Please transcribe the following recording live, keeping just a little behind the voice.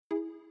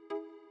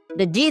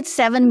The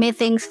G7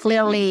 meetings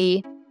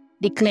clearly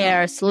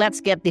declares,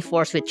 let's get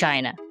divorced with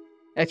China,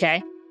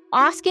 okay?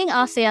 Asking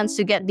ASEAN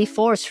to get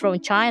divorced from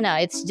China,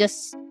 it's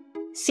just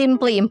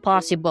simply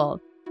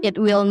impossible. It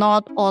will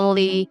not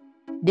only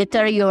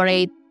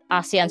deteriorate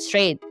ASEAN's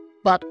trade,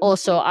 but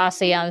also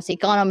ASEAN's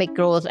economic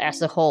growth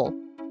as a whole.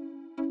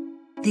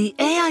 The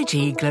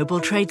AIG Global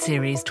Trade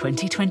Series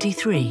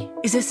 2023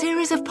 is a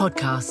series of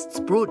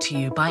podcasts brought to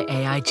you by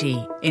AIG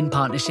in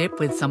partnership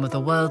with some of the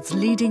world's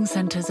leading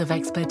centres of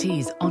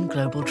expertise on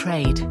global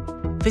trade.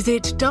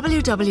 Visit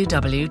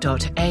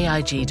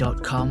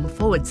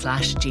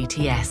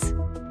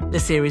www.aig.com/GTS. The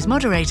series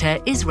moderator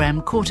is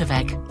Rem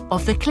Korteweg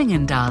of the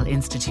Klingendahl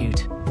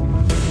Institute.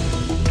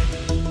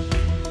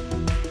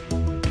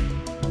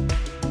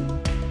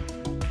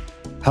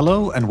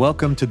 Hello and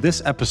welcome to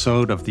this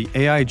episode of the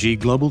AIG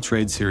Global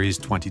Trade Series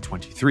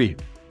 2023.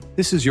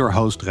 This is your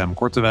host Rem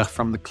Korteweg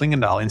from the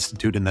Klingendahl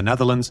Institute in the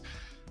Netherlands,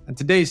 and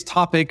today's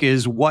topic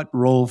is what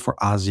role for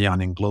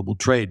ASEAN in global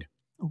trade?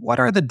 What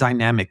are the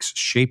dynamics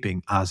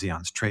shaping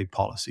ASEAN's trade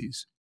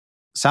policies?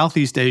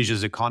 Southeast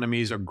Asia's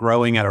economies are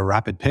growing at a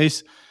rapid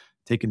pace.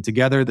 Taken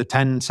together, the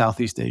 10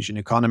 Southeast Asian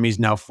economies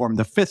now form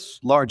the fifth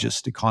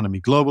largest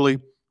economy globally,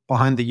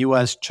 behind the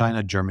US,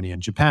 China, Germany,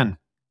 and Japan.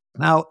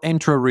 Now,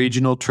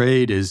 intra-regional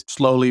trade is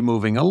slowly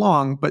moving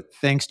along, but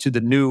thanks to the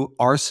new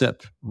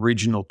RCEP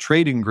regional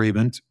trading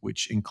agreement,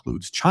 which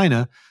includes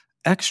China,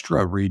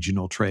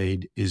 extra-regional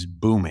trade is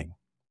booming.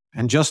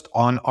 And just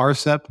on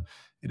RCEP,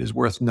 it is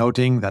worth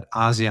noting that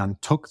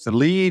ASEAN took the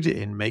lead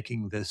in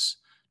making this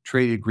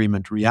trade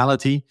agreement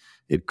reality.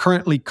 It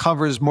currently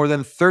covers more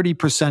than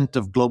 30%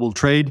 of global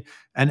trade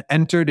and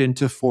entered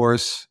into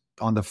force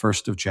on the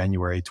 1st of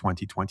January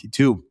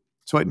 2022.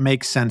 So it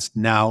makes sense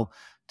now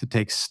to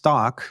take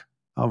stock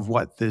of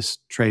what this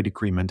trade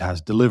agreement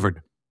has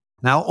delivered.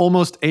 Now,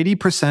 almost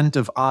 80%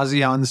 of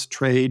ASEAN's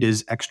trade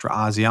is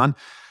extra-ASEAN,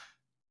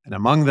 and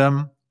among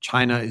them,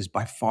 China is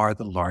by far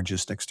the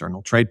largest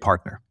external trade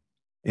partner.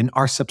 In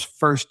RCEP's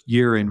first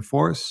year in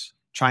force,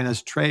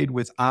 China's trade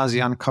with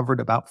ASEAN covered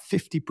about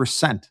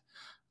 50%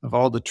 of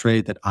all the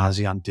trade that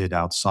ASEAN did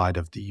outside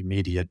of the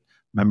immediate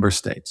member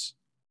states.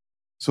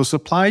 So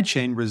supply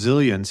chain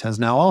resilience has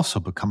now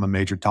also become a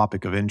major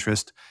topic of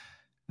interest.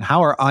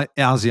 How are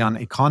ASEAN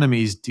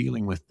economies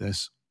dealing with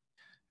this?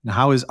 And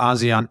how is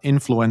ASEAN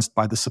influenced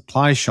by the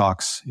supply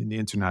shocks in the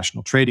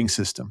international trading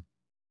system?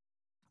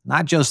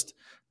 Not just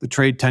the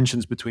trade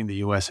tensions between the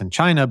US and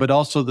China, but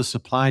also the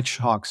supply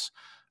shocks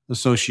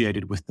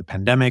associated with the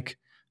pandemic,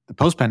 the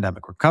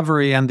post-pandemic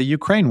recovery, and the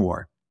Ukraine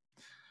war.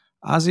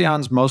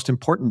 ASEAN's most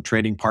important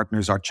trading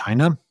partners are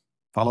China,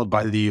 followed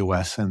by the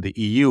US and the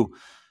EU.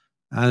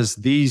 As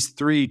these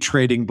three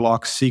trading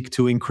blocs seek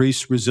to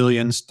increase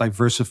resilience,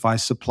 diversify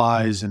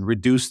supplies, and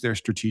reduce their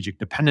strategic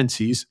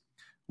dependencies,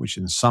 which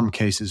in some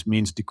cases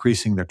means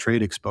decreasing their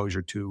trade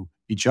exposure to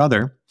each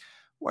other,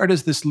 where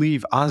does this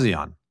leave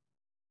ASEAN?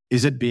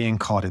 Is it being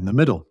caught in the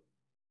middle?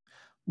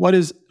 What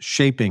is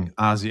shaping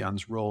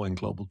ASEAN's role in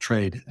global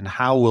trade, and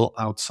how will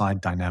outside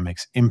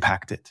dynamics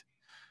impact it?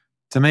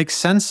 To make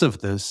sense of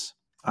this,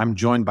 I'm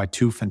joined by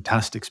two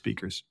fantastic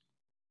speakers.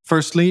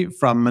 Firstly,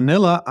 from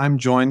Manila, I'm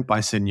joined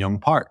by Sin-Young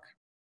Park.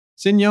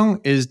 Sin-Young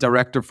is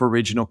Director for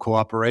Regional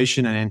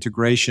Cooperation and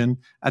Integration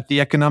at the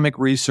Economic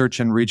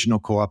Research and Regional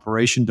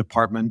Cooperation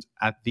Department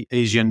at the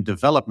Asian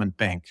Development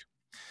Bank.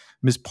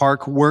 Ms.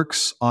 Park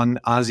works on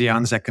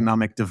ASEAN's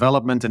economic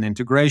development and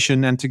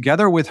integration, and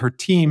together with her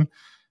team,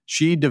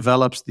 she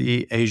develops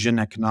the Asian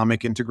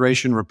Economic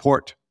Integration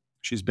Report.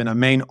 She's been a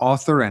main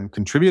author and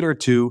contributor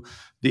to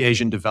the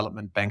Asian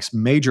Development Bank's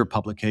major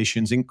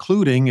publications,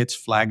 including its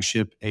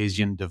flagship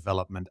Asian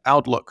Development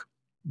Outlook.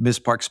 Ms.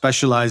 Park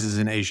specializes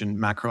in Asian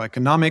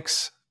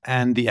macroeconomics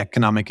and the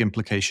economic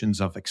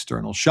implications of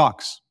external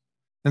shocks.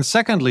 And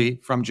secondly,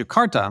 from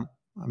Jakarta,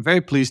 I'm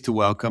very pleased to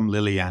welcome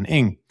Lilian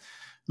Ng.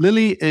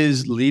 Lily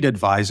is lead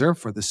advisor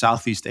for the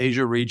Southeast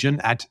Asia region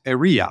at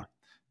ERIA,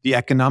 the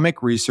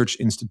Economic Research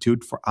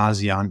Institute for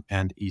ASEAN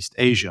and East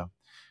Asia.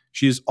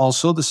 She is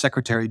also the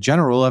Secretary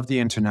General of the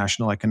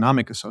International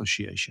Economic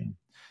Association.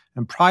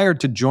 And prior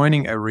to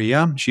joining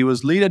ERIA, she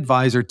was lead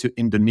advisor to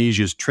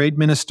Indonesia's trade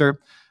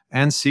minister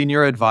and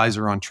senior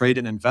advisor on trade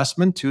and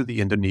investment to the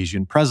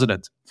Indonesian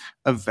president.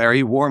 A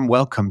very warm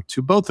welcome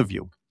to both of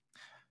you.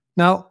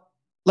 Now,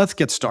 let's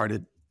get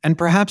started. And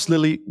perhaps,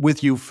 Lily,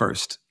 with you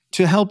first,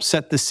 to help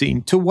set the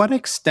scene. To what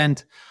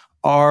extent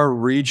are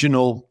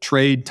regional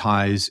trade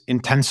ties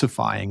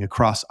intensifying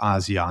across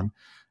ASEAN?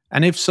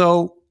 And if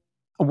so,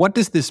 what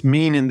does this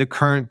mean in the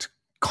current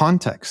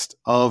context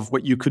of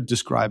what you could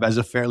describe as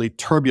a fairly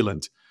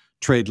turbulent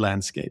trade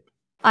landscape?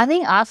 I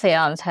think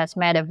ASEAN has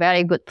made a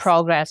very good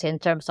progress in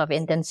terms of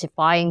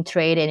intensifying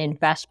trade and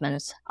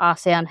investments.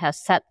 ASEAN has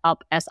set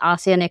up as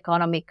ASEAN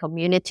Economic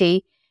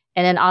Community,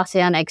 and then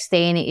ASEAN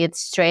extended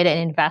its trade and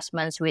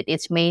investments with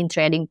its main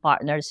trading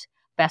partners,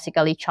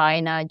 basically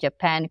China,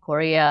 Japan,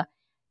 Korea,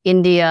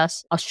 India,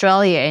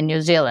 Australia, and New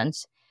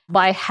Zealand.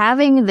 By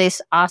having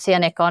this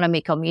ASEAN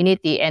Economic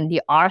Community and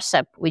the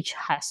RCEP, which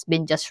has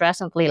been just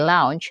recently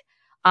launched,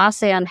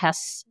 ASEAN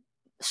has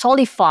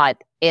solidified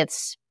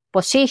its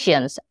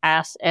positions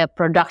as a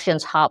production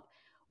hub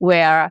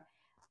where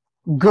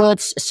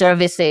goods,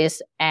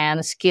 services,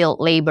 and skilled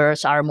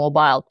laborers are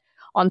mobile.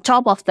 On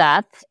top of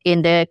that,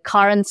 in the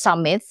current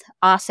summit,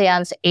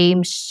 ASEAN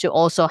aims to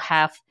also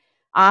have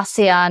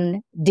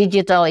ASEAN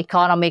digital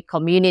economic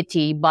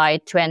community by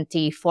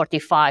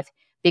 2045,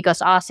 because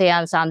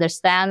ASEAN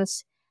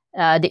understands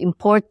the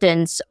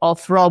importance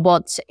of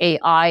robots,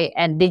 AI,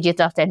 and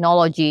digital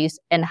technologies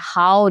and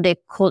how they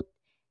could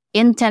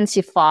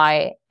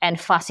intensify and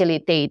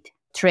facilitate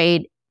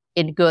trade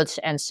in goods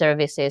and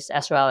services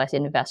as well as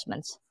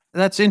investments.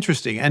 That's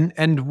interesting.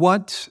 And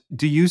what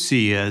do you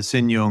see,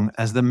 Sin Yung,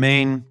 as the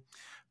main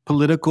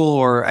political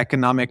or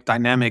economic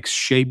dynamics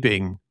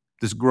shaping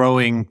this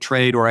growing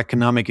trade or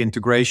economic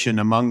integration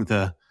among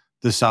the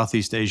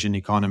Southeast Asian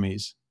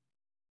economies?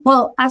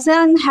 Well,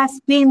 ASEAN has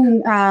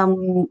been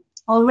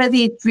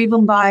already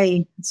driven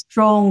by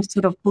strong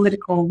sort of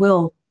political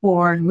will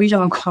for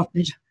regional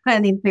cooperation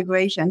and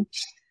integration.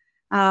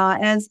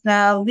 As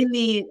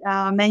Lily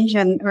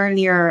mentioned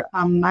earlier,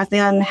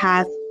 ASEAN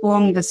has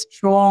formed a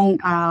strong,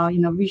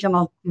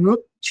 regional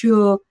group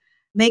to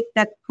make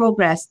that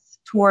progress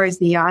towards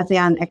the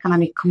ASEAN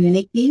economic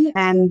community,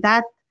 and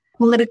that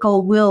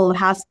political will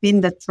has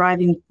been the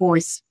driving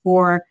force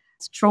for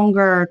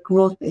stronger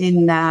growth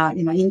in,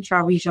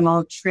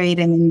 intra-regional trade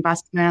and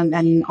investment,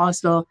 and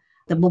also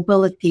the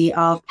mobility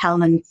of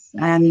talents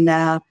and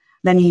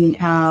then in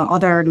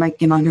other,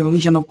 the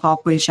regional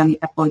cooperation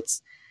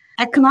efforts.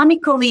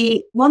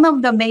 Economically, one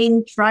of the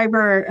main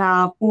driver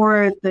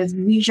for the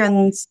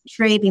region's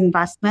trade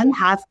investment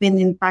has been,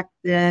 in fact,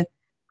 the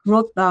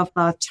growth of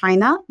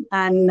China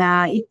and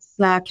its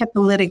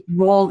catalytic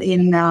role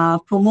in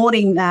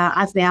promoting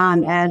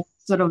ASEAN as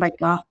sort of like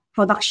a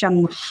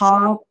production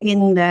hub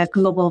in the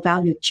global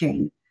value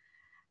chain.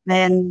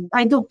 And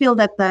I do feel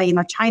that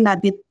China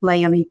did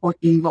play an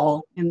important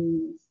role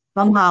in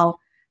somehow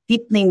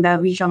deepening the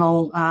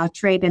regional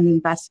trade and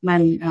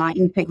investment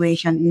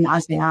integration in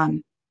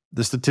ASEAN.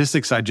 The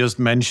statistics I just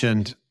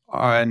mentioned,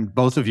 and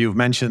both of you have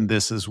mentioned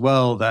this as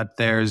well, that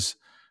there's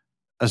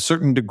a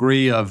certain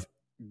degree of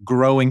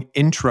growing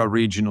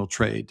intra-regional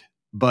trade.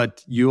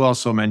 But you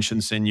also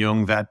mentioned, Sin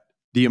Yung, that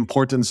the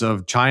importance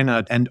of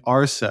China and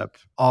RCEP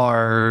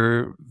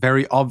are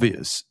very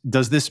obvious.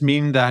 Does this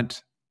mean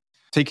that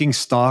taking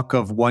stock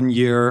of 1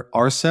 year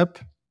RCEP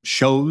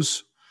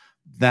shows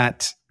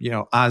that,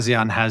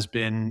 ASEAN has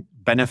been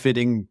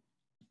benefiting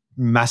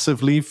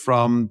massively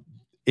from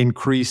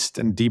increased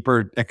and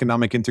deeper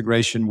economic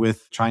integration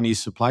with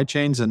Chinese supply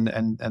chains and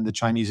the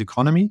Chinese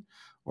economy?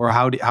 Or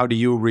how do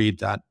you read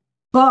that?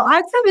 Well,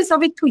 I think it's a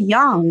bit too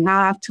young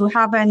to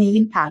have any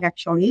impact,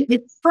 actually.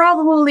 It's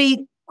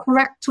probably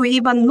correct to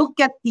even look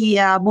at the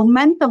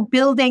momentum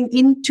building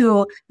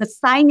into the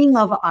signing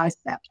of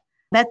RCEP.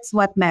 That's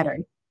what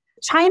matters.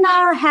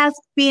 China has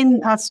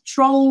been a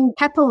strong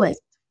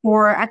catalyst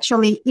for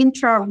actually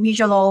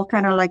intra-regional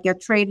kind of like a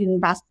trade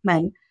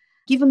investment,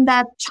 given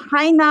that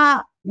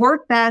China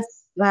worked as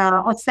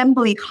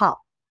assembly hub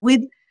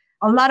with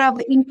a lot of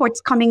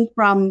imports coming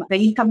from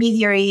the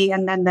intermediary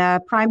and then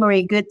the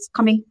primary goods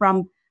coming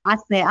from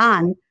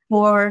ASEAN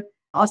for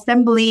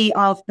assembly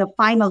of the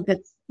final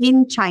goods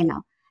in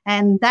China.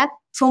 And that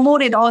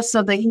promoted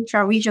also the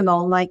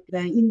intra-regional, the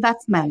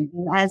investment,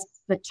 as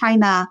the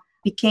China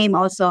became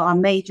also a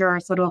major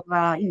sort of,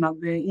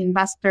 the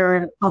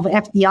investor of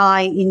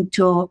FDI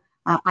into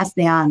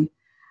ASEAN.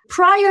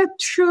 Prior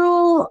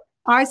to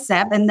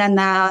RCEP and then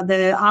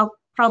the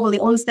probably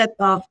onset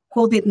of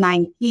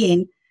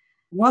COVID-19,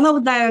 one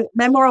of the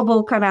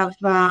memorable kind of,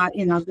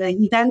 the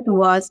event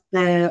was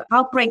the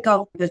outbreak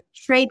of the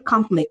trade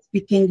conflict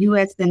between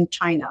U.S. and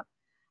China.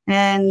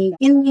 And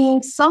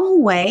in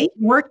some way,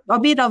 worked a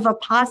bit of a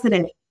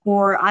positive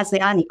for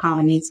ASEAN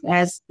economies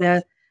as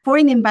the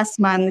foreign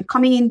investment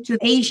coming into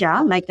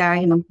Asia,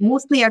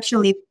 mostly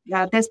actually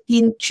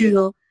destined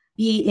to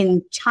be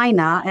in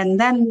China. And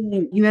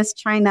then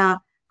U.S.-China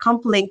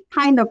conflict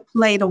kind of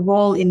played a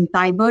role in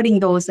diverting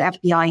those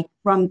FDI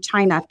from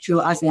China to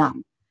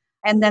ASEAN.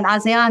 And then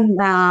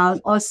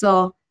ASEAN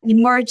also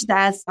emerged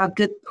as a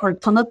good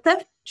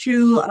alternative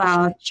to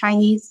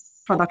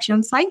Chinese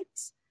production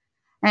sites.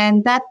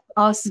 And that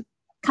also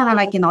kind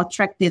of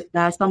attracted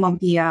some of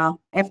the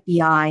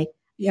FDI.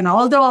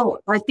 Although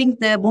I think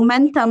the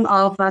momentum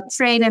of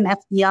trade and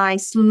FDI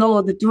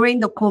slowed during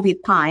the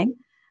COVID time,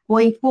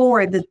 going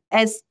forward,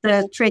 as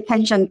the trade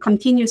tension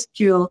continues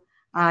to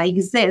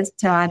exist,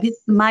 this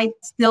might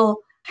still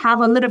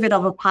have a little bit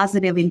of a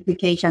positive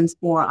implications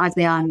for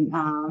ASEAN,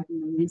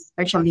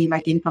 especially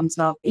in terms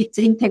of its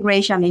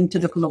integration into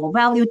the global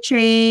value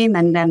chain,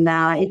 and then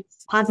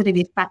its positive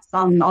effects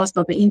on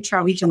also the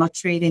intra-regional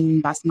trade and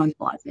investment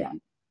for ASEAN.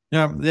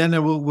 Yeah,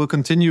 then we'll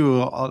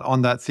continue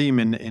on that theme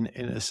in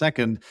a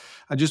second.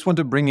 I just want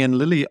to bring in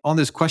Lily on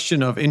this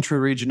question of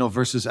intra-regional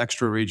versus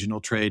extra-regional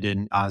trade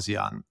in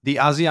ASEAN. The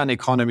ASEAN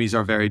economies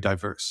are very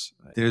diverse.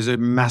 There's a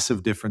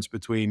massive difference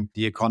between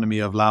the economy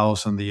of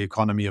Laos and the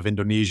economy of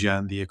Indonesia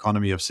and the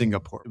economy of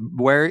Singapore.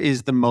 Where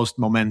is the most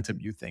momentum,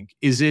 you think?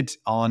 Is it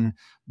on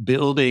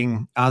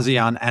building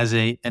ASEAN as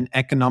an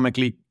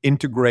economically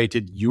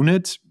integrated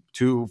unit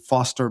to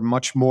foster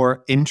much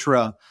more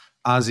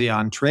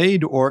ASEAN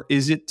trade, or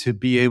is it to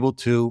be able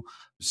to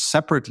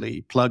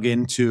separately plug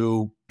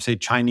into, say,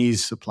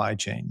 Chinese supply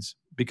chains?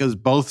 Because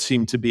both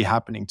seem to be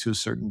happening to a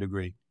certain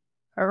degree.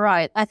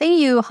 Right. I think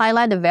you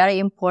highlight a very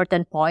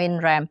important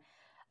point, Ram.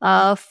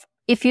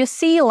 If you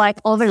see like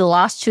over the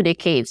last 2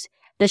 decades,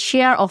 the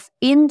share of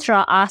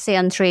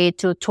intra-ASEAN trade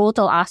to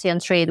total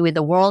ASEAN trade with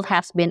the world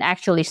has been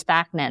actually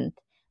stagnant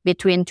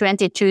between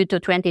 22 to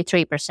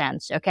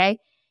 23%. Okay.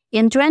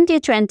 In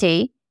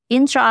 2020,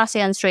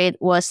 intra-ASEAN trade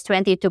was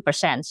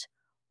 22%,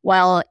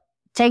 while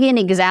taking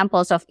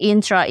examples of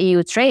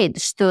intra-EU trade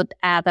stood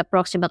at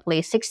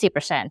approximately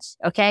 60%,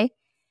 okay?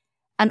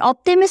 An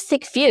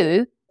optimistic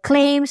view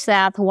claims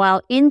that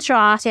while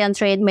intra-ASEAN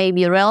trade may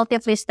be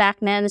relatively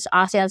stagnant,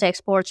 ASEAN's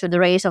exports to the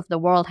rest of the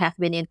world have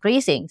been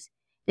increasing.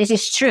 This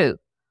is true.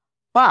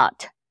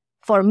 But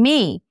for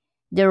me,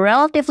 the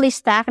relatively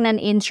stagnant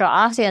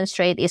intra-ASEAN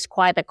trade is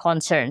quite a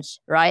concern,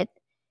 right?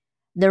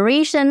 The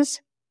reasons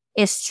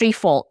is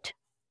threefold.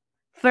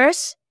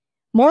 First,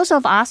 most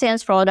of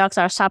ASEAN's products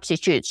are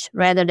substitutes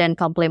rather than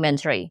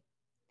complementary.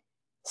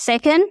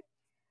 Second,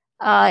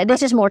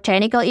 this is more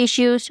technical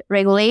issues,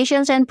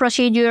 regulations and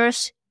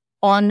procedures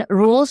on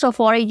rules of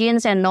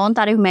origins and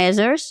non-tariff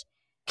measures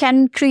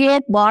can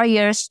create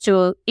barriers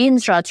to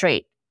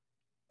intra-trade.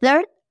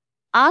 Third,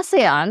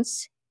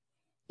 ASEAN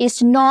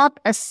is not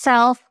a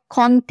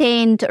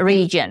self-contained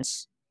region,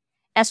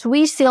 as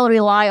we still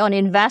rely on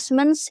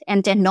investments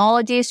and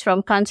technologies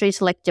from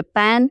countries like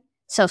Japan,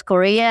 South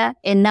Korea,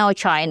 and now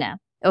China,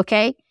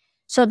 okay?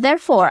 So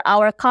therefore,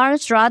 our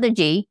current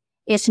strategy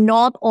is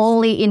not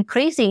only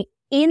increasing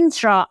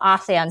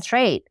intra-ASEAN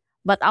trade,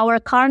 but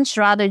our current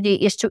strategy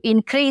is to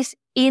increase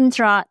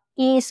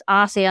intra-East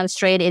ASEAN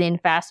trade and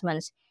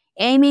investments,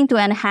 aiming to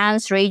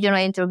enhance regional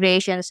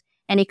integrations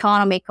and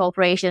economic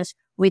cooperations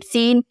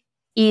within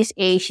East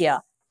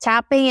Asia,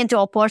 tapping into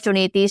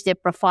opportunities that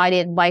are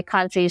provided by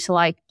countries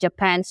like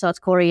Japan,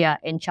 South Korea,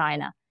 and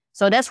China.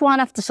 So that's one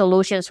of the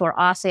solutions for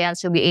ASEAN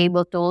to be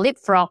able to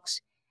leapfrog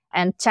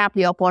and tap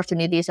the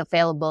opportunities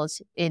available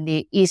in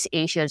the East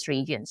Asian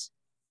regions.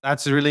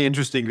 That's really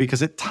interesting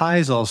because it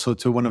ties also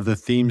to one of the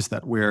themes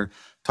that we're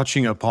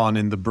touching upon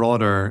in the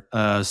broader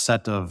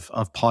set of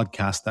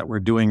podcasts that we're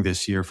doing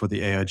this year for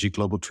the AIG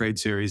Global Trade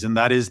Series. And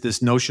that is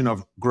this notion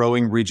of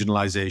growing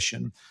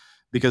regionalization.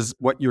 Because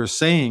what you're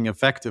saying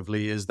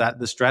effectively is that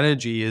the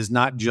strategy is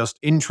not just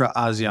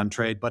intra-ASEAN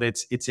trade, but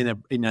it's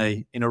in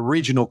a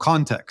regional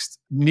context.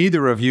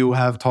 Neither of you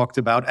have talked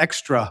about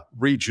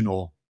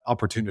extra-regional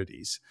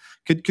opportunities.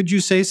 Could you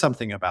say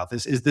something about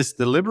this? Is this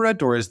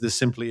deliberate, or is this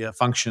simply a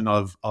function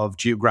of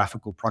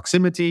geographical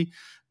proximity?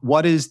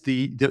 What is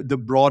the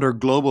broader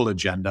global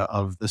agenda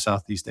of the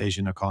Southeast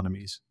Asian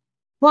economies?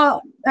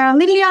 Well,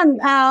 Lilian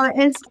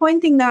is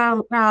pointing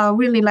out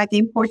really like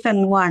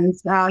important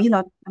ones.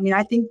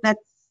 I think that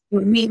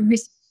we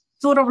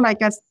sort of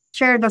like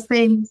share the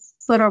same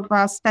sort of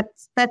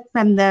stats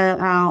and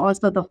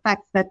also the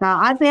fact that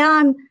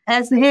ASEAN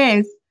as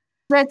is,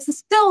 it's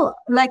still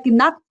like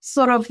not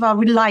sort of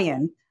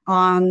reliant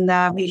on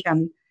the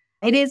region.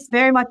 It is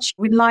very much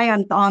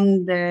reliant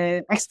on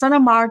the external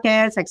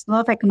markets,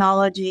 external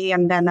technology,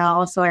 and then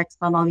also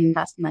external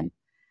investment.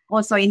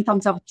 Also in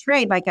terms of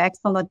trade, like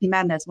external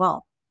demand as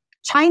well.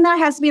 China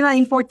has been an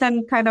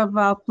important kind of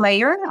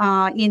player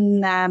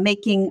in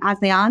making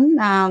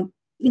ASEAN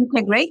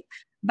integrate,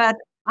 but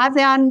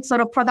ASEAN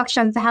sort of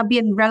productions have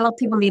been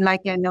relatively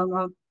like,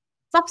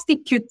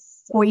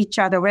 substitutes for each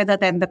other rather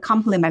than the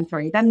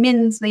complementary. That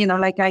means,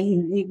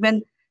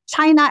 when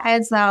China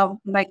as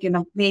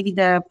maybe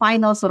the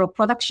final sort of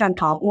production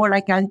hub, or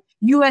like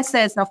US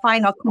as the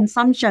final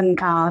consumption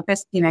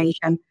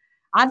destination,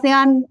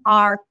 ASEAN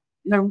are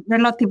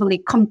relatively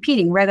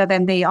competing rather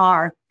than they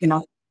are,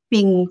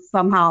 being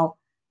somehow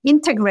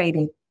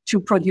integrated to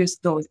produce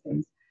those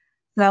things.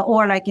 So,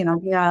 or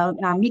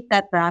meet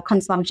that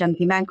consumption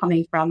demand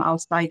coming from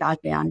outside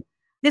ASEAN.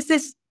 This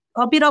is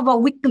a bit of a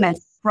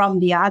weakness from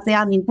the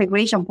ASEAN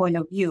integration point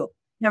of view.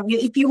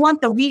 If you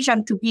want the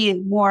region to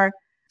be more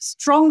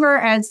stronger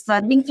as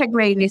an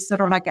integrated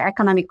sort of like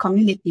economic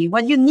community,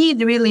 what you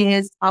need really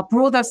is a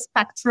broader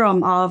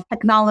spectrum of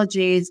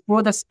technologies,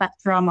 broader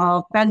spectrum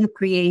of value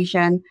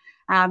creation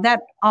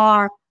that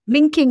are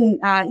linking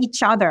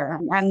each other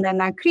and then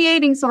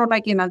creating sort of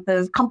like,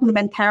 the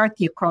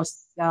complementarity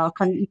across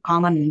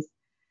economies.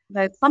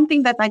 That's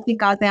something that I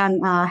think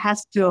ASEAN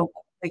has to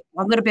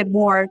a little bit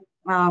more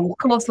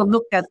closer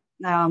look at,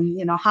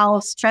 how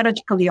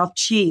strategically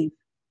achieve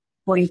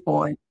going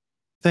forward.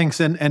 Thanks.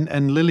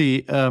 And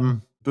Lily,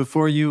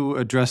 before you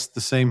address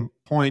the same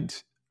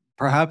point,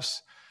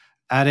 perhaps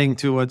adding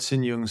to what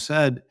Sin Yung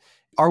said,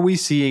 are we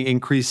seeing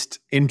increased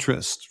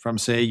interest from,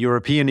 say,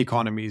 European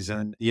economies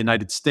and the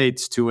United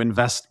States to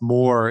invest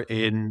more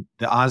in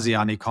the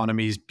ASEAN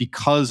economies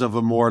because of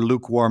a more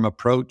lukewarm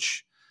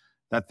approach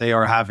that they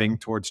are having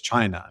towards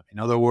China? In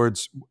other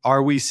words,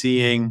 are we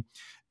seeing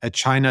a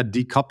China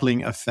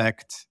decoupling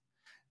effect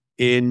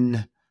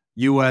in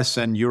US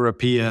and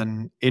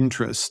European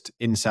interest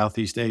in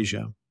Southeast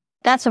Asia?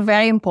 That's a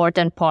very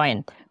important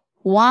point.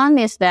 One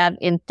is that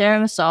in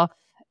terms of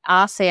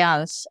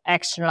ASEAN's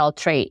external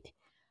trade,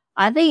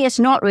 I think it's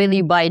not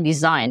really by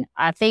design.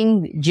 I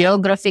think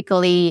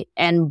geographically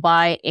and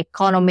by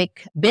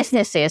economic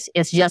businesses,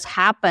 it just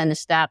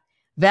happens that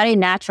very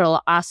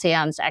natural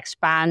ASEAN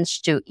expands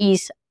to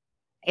East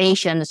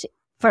Asians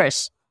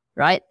first,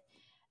 right?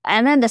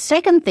 And then the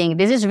second thing,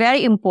 this is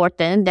very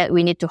important that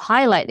we need to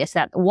highlight, is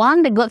that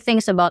one, the good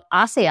things about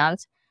ASEAN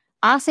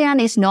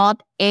is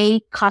not a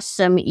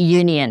custom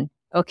union,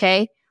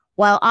 okay?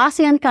 While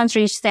ASEAN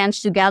countries stand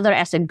together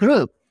as a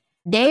group,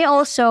 they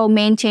also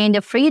maintain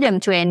the freedom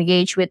to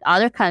engage with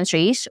other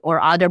countries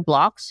or other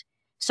blocs.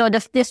 So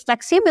this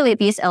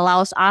flexibility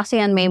allows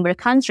ASEAN member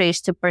countries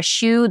to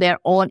pursue their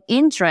own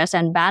interests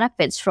and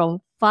benefits from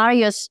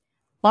various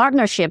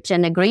partnerships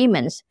and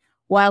agreements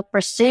while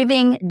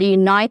preserving the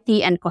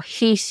unity and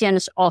cohesion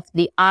of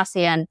the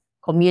ASEAN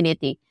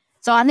community.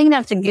 So I think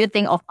that's a good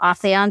thing of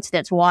ASEAN.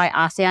 That's why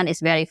ASEAN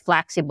is very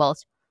flexible.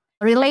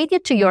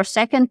 Related to your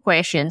second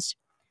questions,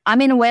 I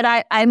mean, what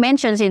I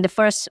mentioned in the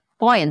first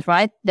point,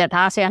 right, that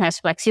ASEAN has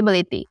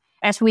flexibility.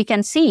 As we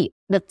can see,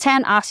 the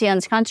 10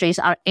 ASEAN countries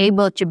are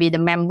able to be the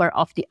member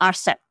of the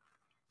RCEP.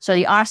 So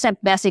the RCEP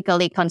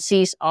basically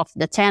consists of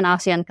the 10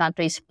 ASEAN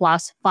countries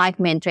plus 5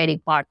 main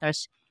trading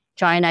partners: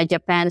 China,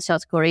 Japan,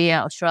 South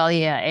Korea,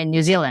 Australia, and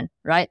New Zealand,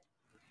 right?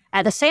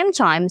 At the same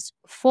time,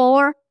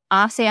 4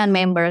 ASEAN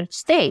member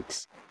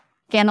states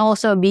can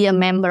also be a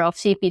member of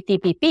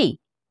CPTPP,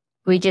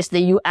 which is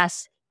the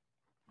U.S.,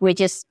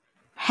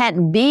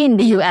 had been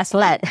the U.S.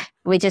 led,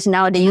 which is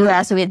now the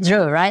U.S.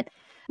 withdrew, right?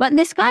 But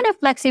this kind of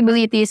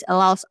flexibilities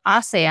allows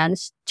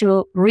ASEAN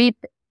to reap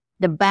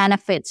the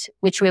benefits,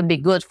 which will be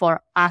good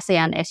for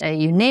ASEAN as a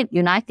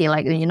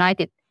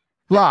united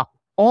bloc,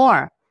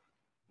 or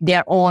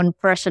their own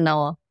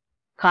personal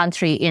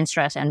country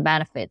interests and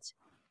benefits.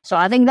 So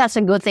I think that's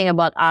a good thing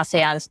about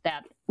ASEAN,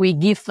 that we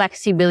give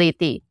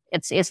flexibility.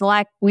 It's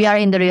like we are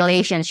in the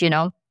relations,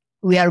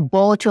 we are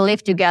both to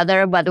live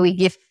together, but we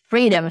give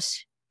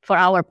freedoms for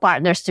our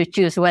partners to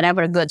choose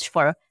whatever goods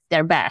for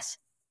their best.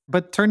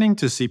 But turning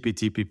to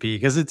CPTPP,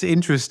 because it's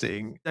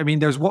interesting. I mean,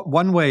 there's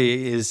one way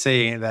is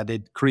saying that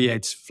it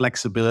creates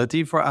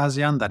flexibility for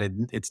ASEAN, that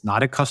it's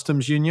not a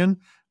customs union.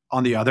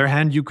 On the other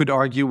hand, you could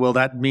argue, well,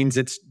 that means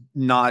it's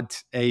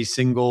not a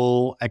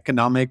single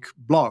economic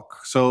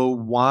bloc. So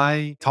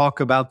why talk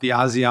about the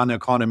ASEAN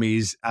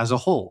economies as a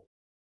whole?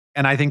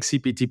 And I think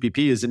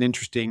CPTPP is an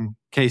interesting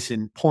case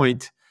in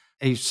point.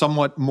 A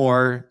somewhat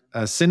more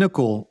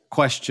cynical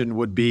question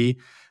would be,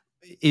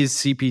 is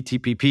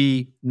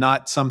CPTPP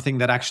not something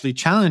that actually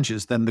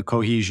challenges then the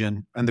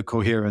cohesion and the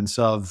coherence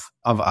of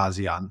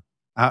ASEAN?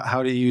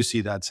 How do you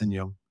see that, Sin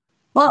Yung?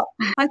 Well,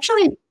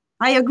 actually,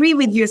 I agree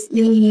with you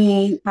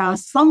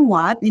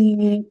somewhat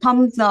in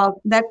terms of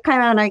that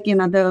kind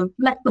of the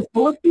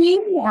flexibility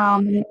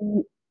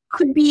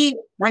could be,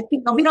 I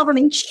think, a bit of an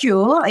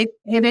issue if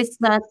it is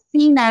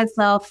seen as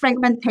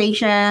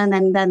fragmentation,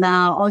 and then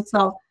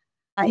also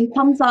in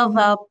terms of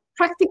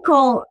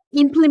practical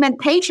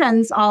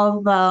implementations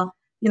of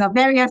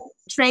various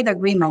trade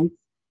agreements.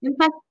 In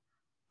fact,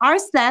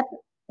 RCEP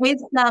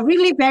is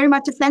really very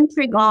much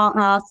centered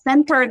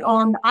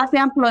on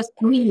ASEAN plus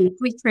 3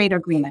 free trade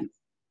agreements.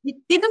 It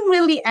didn't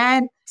really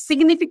add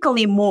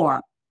significantly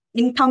more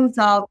in terms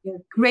of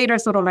greater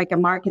sort of like a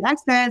market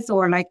access,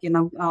 or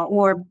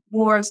or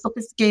more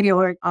sophisticated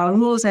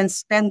rules and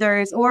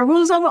standards or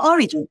rules of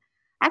origin.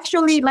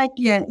 Actually,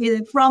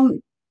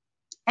 from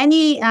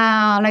any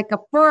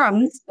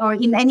firms or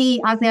in any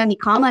ASEAN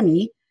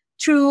economy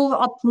to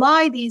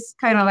apply these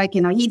kind of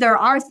either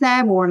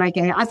RCEP or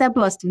ASEAN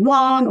plus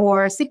 1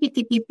 or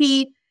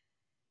CPTPP,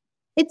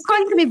 it's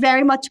going to be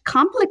very much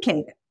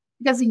complicated.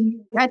 Because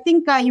I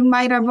think you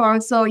might have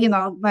also,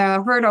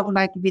 heard of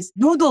this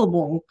noodle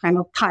bowl kind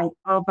of type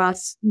of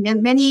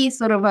many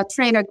sort of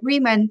trade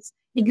agreements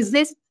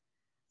exist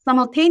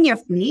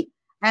simultaneously,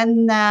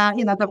 and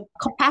the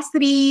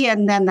capacity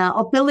and then the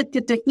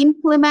ability to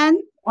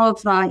implement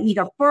of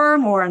either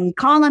firm or an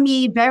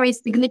economy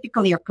varies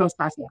significantly across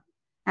ASEAN.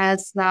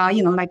 As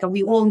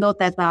we all know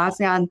that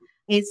ASEAN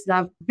is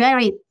a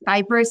very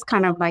diverse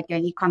kind of an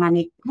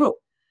economic group.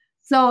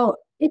 So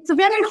it's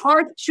very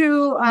hard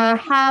to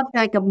have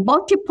a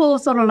multiple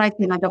sort of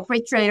the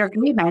free trade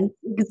agreement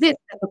exist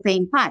at the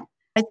same time.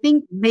 I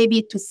think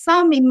maybe to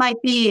some it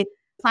might be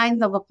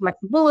signs of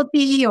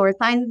flexibility or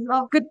signs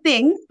of good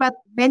things, but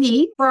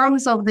many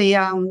firms of the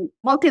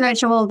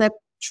multinational that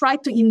try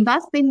to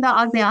invest in the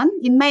ASEAN,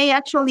 it may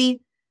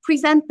actually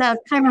present the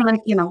kind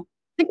of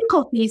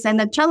difficulties and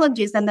the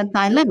challenges and the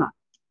dilemma.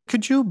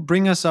 Could you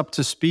bring us up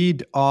to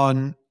speed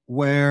on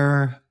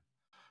where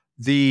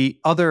the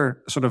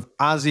other sort of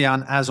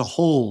ASEAN as a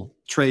whole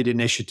trade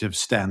initiative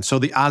stand? So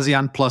the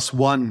ASEAN plus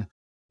one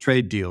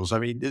trade deals. I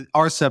mean,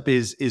 RCEP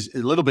is a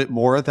little bit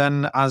more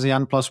than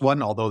ASEAN plus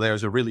one, although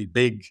there's a really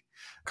big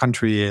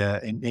country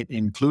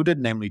included,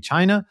 namely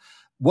China.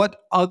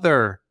 What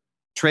other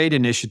trade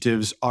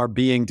initiatives are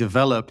being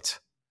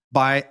developed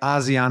by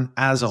ASEAN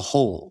as a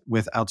whole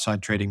with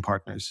outside trading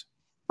partners?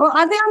 Well,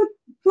 ASEAN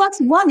plus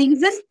one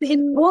exists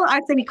in all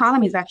ASEAN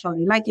economies,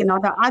 actually. Like, the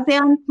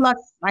ASEAN plus,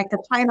 like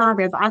the China,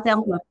 there's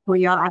ASEAN plus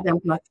Korea,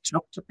 ASEAN plus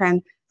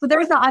Japan. So there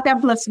is the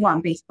ASEAN plus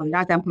one, basically,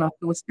 ASEAN plus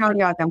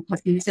Australia, ASEAN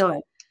plus New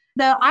Zealand.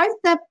 The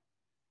RCEP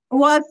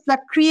was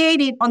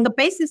created on the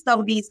basis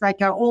of these,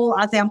 all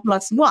ASEAN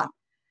plus one.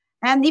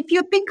 And if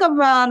you think of,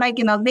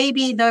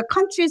 maybe the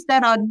countries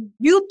that are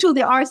new to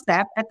the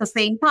RCEP at the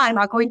same time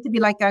are going to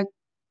be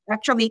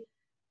actually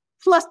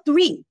plus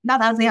three,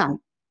 not ASEAN.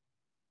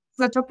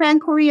 So Japan,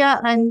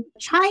 Korea, and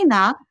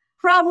China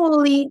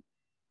probably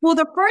for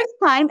the first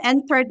time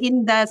entered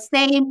in the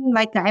same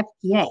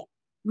FTA,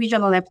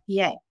 regional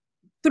FTA,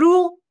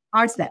 through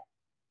RCEP.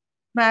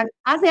 But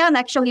ASEAN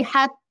actually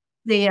had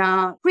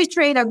the free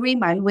trade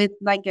agreement with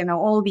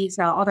all these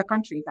other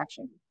countries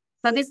actually.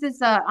 So this is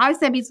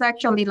RCEP is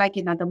actually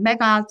the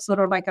mega sort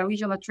of a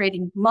regional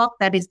trading bloc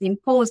that is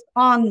imposed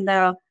on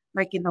the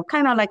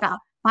kind of a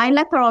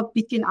bilateral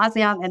between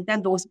ASEAN and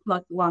then those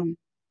plus one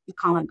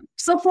economy.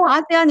 So for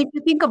ASEAN, if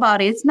you think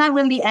about it, it's not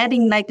really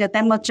adding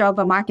that much of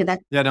a market.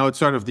 Yeah, no, it's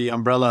sort of the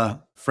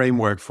umbrella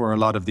framework for a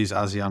lot of these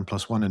ASEAN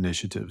plus one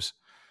initiatives.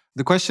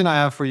 The question I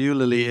have for you,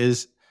 Lily,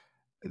 is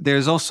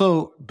there's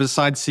also,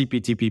 besides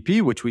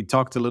CPTPP, which we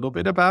talked a little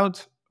bit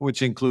about,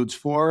 which includes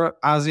 4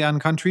 ASEAN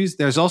countries,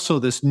 there's also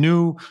this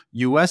new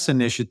US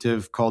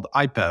initiative called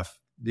IPEF,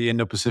 the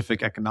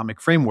Indo-Pacific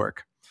Economic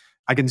Framework.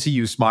 I can see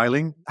you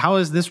smiling. How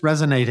is this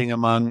resonating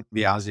among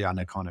the ASEAN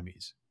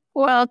economies?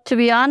 Well, to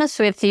be honest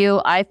with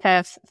you,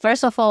 IPEF,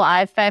 first of all,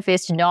 IPEF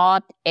is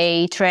not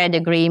a trade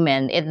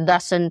agreement. It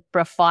doesn't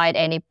provide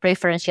any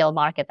preferential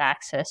market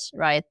access,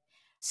 right?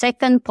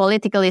 Second,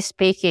 politically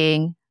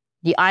speaking,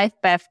 the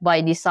IPEF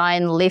by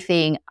design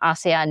leaving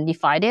ASEAN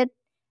divided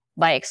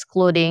by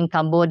excluding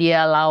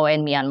Cambodia, Laos,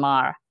 and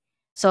Myanmar.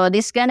 So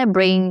this is going to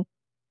bring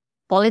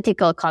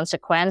political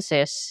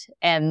consequences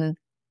and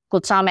to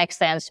some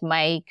extent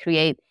may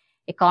create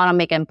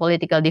economic and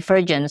political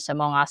divergence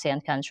among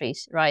ASEAN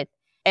countries, right?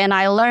 And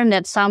I learned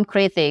that some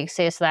critics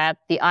is that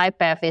the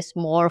IPEF is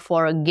more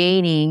for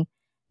gaining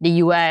the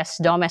US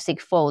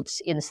domestic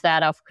votes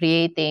instead of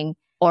creating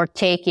or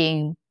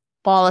taking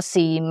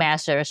policy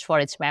measures for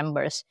its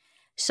members.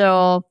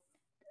 So,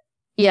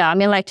 yeah, I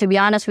mean, to be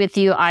honest with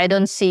you, I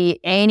don't see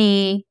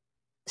any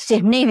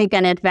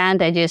significant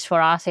advantages for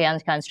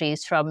ASEAN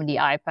countries from the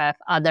IPEF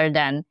other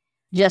than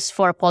just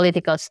for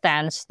political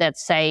stance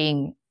that's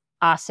saying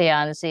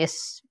ASEAN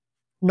is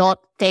not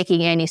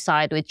taking any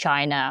side with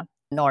China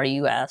nor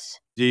US.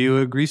 Do you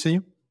agree,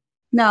 Siyu?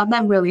 No,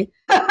 not really.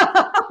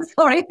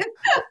 Sorry.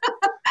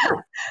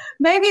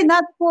 Maybe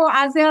not for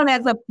ASEAN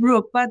as a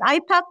group, but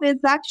IPEF is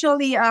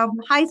actually a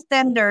high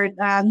standard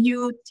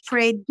new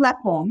trade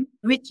platform,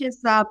 which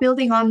is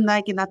building on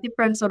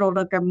different sort of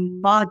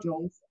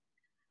modules.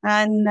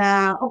 And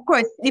of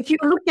course, if you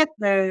look at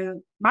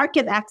the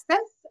market access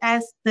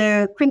as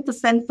the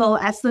quintessential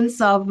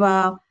essence of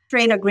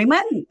trade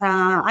agreement,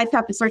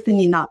 IPEF is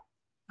certainly not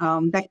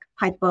that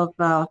type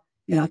of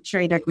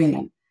trade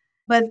agreement.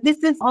 But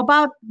this is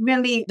about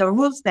really the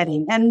rule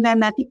setting. And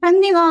then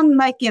depending on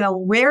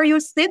where you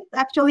sit,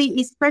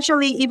 actually,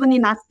 especially even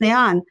in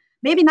ASEAN,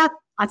 maybe not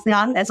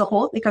ASEAN as a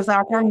whole, because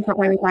ASEAN is a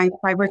very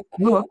diverse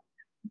group.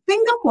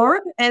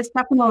 Singapore is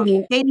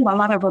definitely gaining a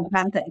lot of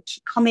advantage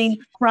coming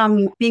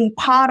from being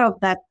part of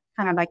that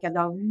kind of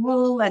the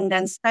rule and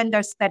then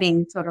standard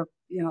setting sort of,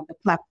 the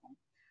platform.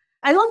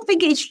 I don't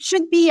think it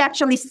should be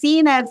actually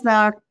seen as,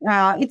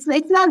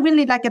 it's not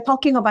really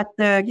talking about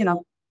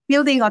the,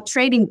 building a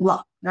trading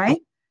bloc, right?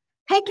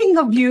 Taking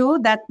a view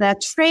that the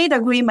trade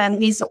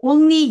agreement is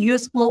only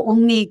useful,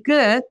 only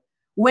good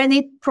when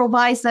it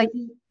provides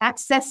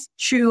access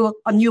to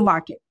a new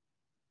market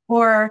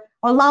or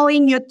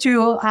allowing you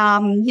to,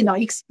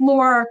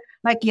 explore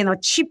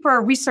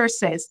cheaper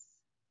resources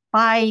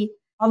by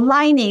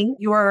aligning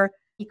your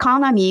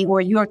economy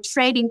or your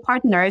trading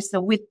partners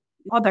with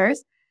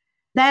others,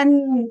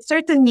 then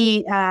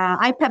certainly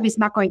IPEF is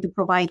not going to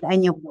provide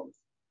any of those.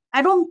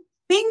 I don't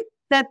think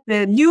that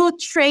the new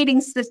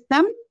trading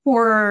system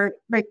for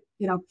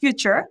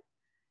future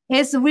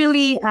is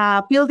really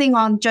building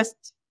on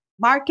just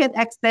market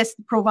access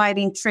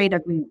providing trade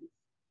agreements.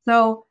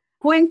 So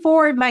going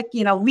forward,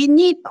 we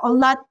need a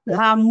lot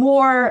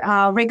more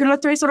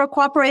regulatory sort of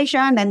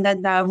cooperation and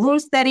then the rule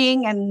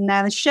setting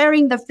and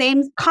sharing the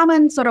same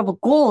common sort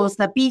of goals,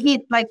 that be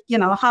it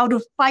how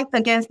to fight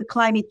against the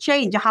climate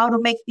change, how to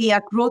make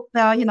the growth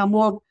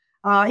more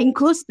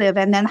inclusive,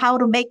 and then how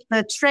to make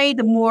the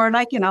trade more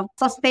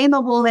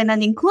sustainable and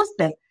then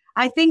inclusive.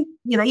 I think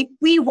if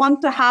we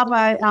want to have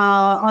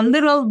a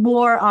little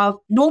more of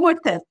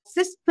normative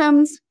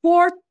systems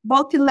for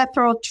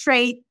multilateral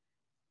trade,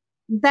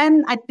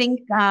 then I think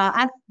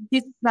the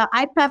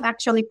IPEF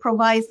actually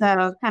provides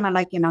a kind of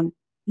like,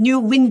 new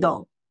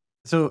window.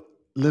 So,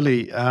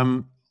 Lily,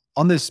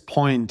 on this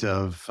point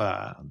of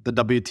the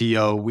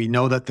WTO, we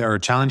know that there are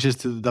challenges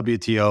to the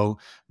WTO.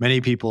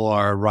 Many people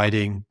are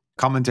writing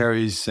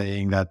commentaries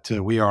saying that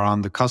we are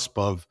on the cusp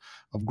of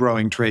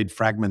growing trade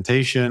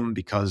fragmentation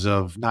because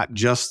of not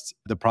just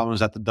the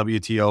problems at the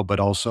WTO, but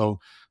also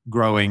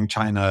growing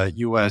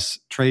China-US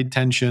trade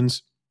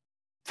tensions.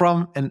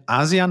 From an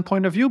ASEAN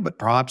point of view, but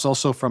perhaps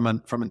also from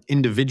an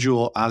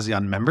individual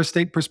ASEAN member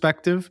state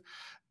perspective,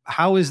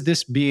 how is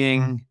this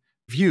being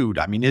viewed?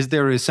 I mean, is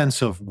there a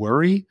sense of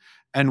worry?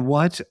 And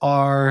what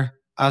are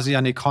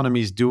ASEAN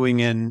economies doing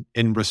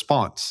in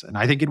response? And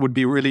I think it would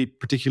be really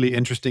particularly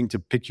interesting to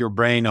pick your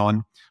brain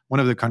on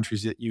one of the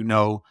countries that you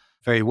know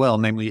very well,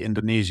 namely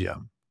Indonesia.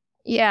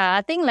 Yeah,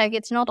 I think like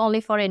it's not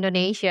only for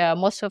Indonesia.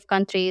 Most of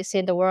countries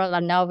in the world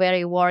are now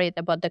very worried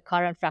about the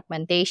current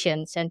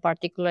fragmentations, and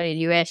particularly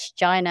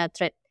US-China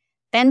trade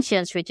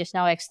tensions, which is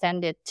now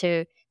extended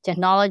to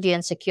technology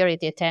and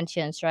security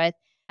tensions, right?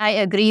 I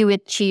agree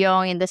with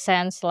Chiyong in the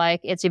sense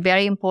like it's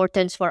very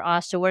important for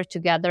us to work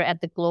together at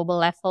the global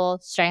level,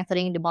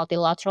 strengthening the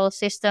multilateral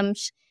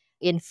systems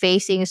in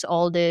facing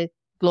all the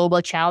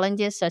global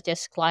challenges such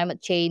as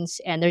climate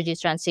change, energy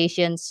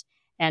transitions,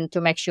 and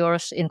to make sure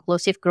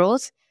inclusive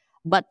growth.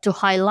 But to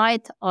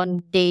highlight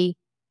on the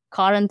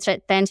current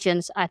trade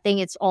tensions, I think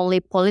it's only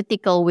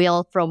political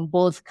will from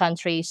both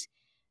countries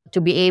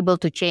to be able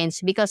to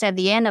change. Because at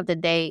the end of the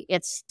day,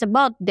 it's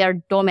about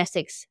their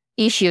domestic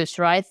issues,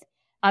 right?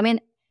 I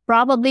mean,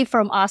 probably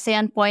from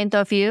ASEAN point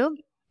of view,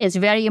 it's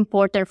very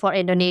important for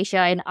Indonesia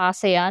and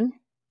ASEAN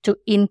to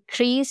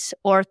increase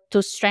or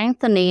to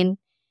strengthening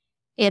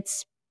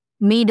its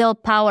middle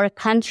power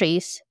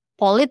countries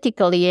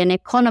politically and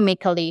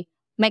economically,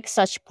 make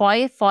such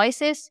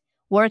voices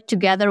work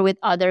together with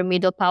other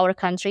middle power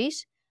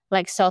countries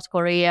like South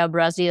Korea,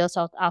 Brazil,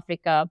 South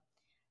Africa,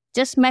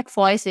 just make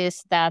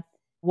voices that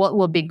what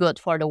will be good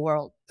for the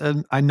world.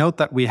 I note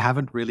that we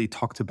haven't really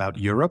talked about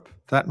Europe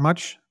that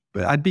much,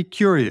 but I'd be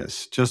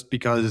curious, just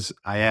because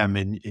I am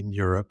in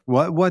Europe,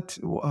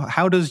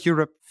 how does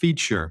Europe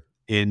feature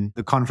in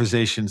the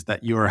conversations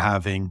that you're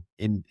having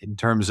in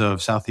terms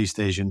of Southeast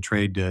Asian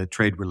trade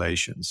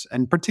relations?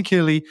 And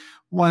particularly,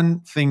 one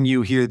thing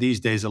you hear these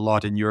days a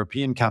lot in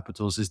European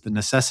capitals is the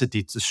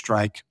necessity to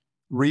strike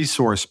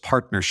resource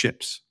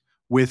partnerships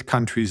with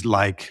countries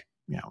like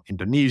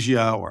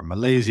Indonesia or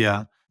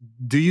Malaysia.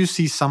 Do you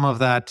see some of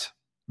that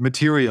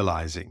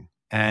materializing?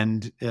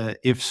 And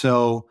if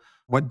so,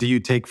 what do you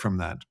take from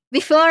that?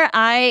 Before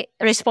I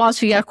respond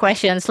to your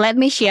questions, let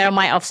me share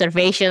my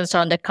observations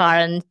on the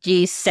current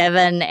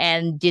G7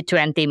 and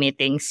G20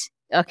 meetings.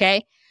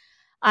 Okay.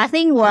 I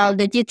think while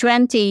the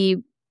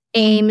G20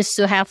 aims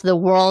to have the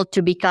world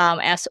to become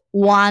as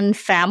one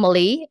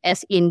family,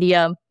 as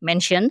India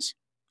mentions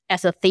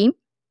as a theme,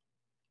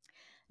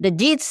 the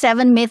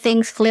G7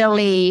 meetings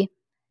clearly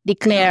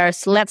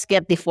declares, let's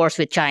get divorced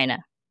with China.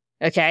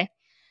 Okay.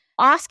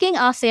 Asking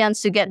ASEAN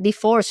to get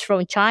divorced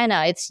from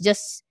China, it's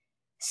just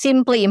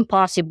simply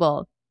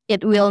impossible.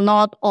 It will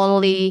not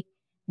only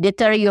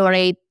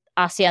deteriorate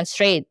ASEAN's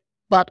trade,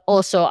 but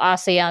also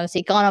ASEAN's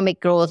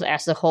economic growth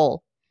as a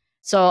whole.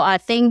 So I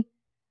think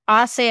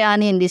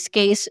ASEAN in this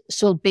case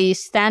should be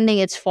standing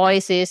its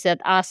voices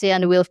that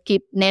ASEAN will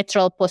keep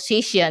neutral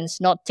positions,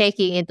 not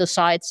taking into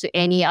sides to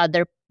any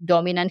other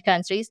dominant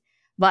countries,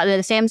 but at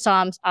the same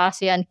time,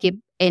 ASEAN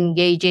keep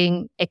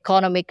engaging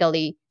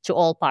economically to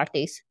all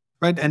parties.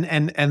 Right,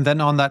 and then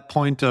on that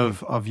point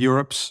of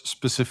Europe's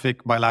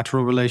specific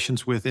bilateral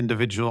relations with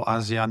individual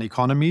ASEAN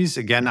economies,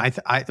 again,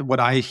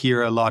 what I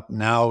hear a lot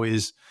now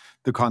is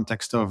the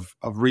context of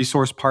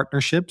resource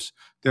partnerships.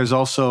 There's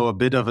also a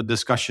bit of a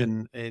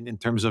discussion in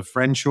terms of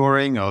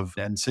friendshoring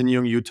and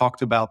Sin-Yung, you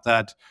talked about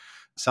that.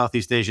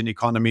 Southeast Asian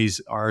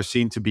economies are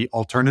seen to be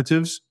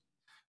alternatives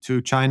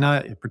to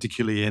China,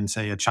 particularly in,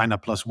 say, a China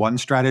plus one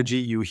strategy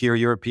you hear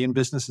European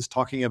businesses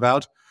talking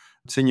about.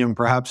 Sin-Yung,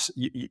 perhaps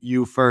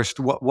you first.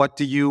 What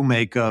do you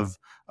make of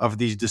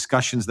these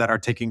discussions that are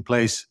taking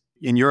place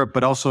in Europe,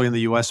 but also in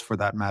the US for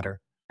that matter?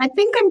 I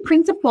think in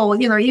principle,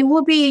 it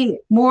will be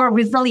more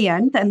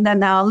resilient and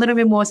then a little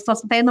bit more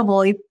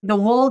sustainable if the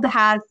world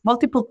has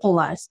multiple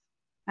polars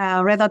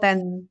rather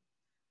than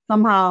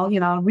somehow,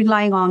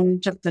 relying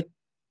on just the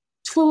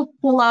two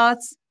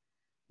polars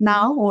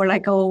now or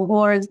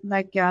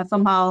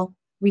somehow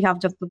we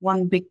have just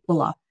one big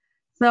polar.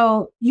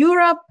 So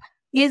Europe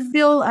is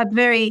still a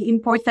very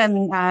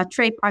important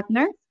trade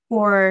partner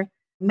for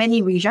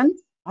many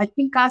regions. I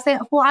think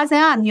for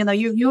ASEAN,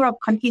 Europe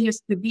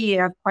continues to be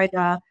quite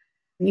an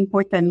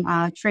important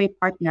trade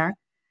partner.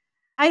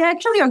 I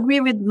actually agree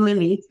with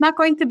Lily. It's not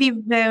going to be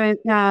very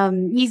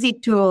easy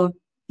to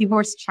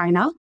divorce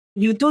China.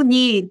 You do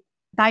need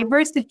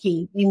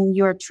diversity in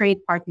your trade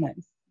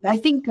partners. I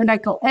think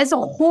as a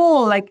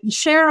whole,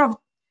 share of,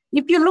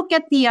 if you look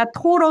at the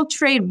total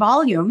trade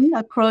volume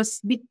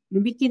across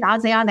between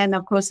ASEAN and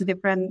across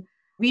different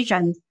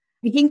regions,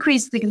 it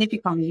increased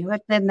significantly.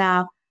 But then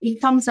in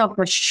terms of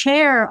the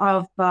share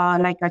of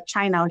like a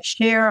China,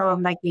 share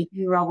of like a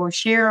Europe, or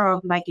share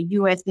of like a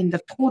US in the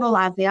total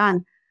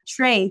ASEAN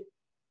trade,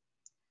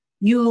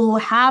 you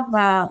have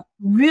a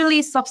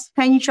really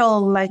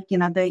substantial, like,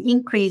 the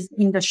increase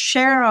in the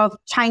share of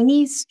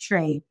Chinese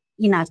trade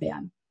in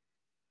ASEAN.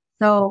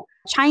 So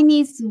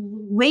Chinese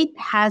weight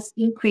has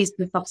increased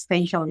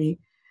substantially.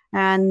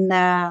 And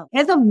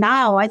as of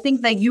now, I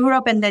think that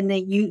Europe and then the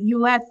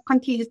US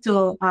continues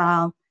to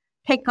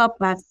take up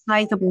a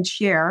sizable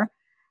share.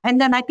 And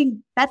then I think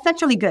that's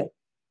actually good.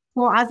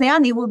 For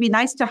ASEAN, it would be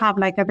nice to have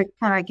like a bit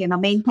kind of,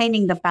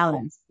 maintaining the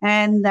balance.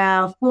 And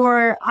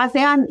for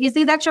ASEAN, is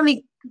it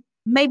actually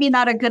maybe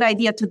not a good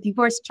idea to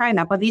divorce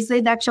China, but is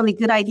it actually a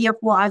good idea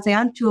for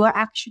ASEAN to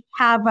actually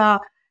have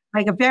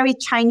like a very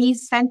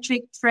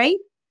Chinese-centric trade?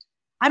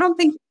 I don't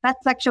think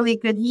that's actually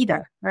good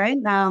either, right?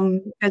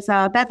 Because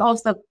that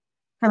also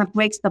kind of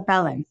breaks the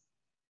balance.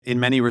 In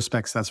many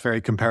respects, that's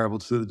very comparable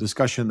to the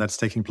discussion that's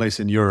taking place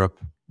in Europe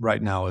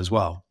right now as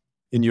well.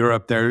 In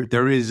Europe,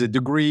 there is a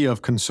degree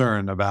of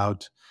concern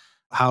about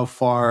how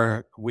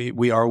far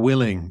we are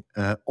willing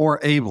or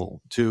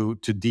able to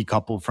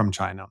decouple from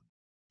China.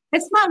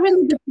 It's not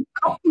really the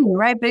decoupling,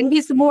 right? But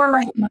it's more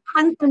like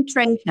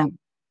concentration.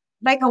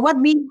 Like what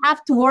we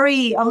have to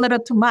worry a little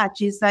too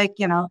much is like,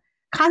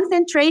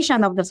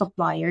 concentration of the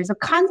suppliers, a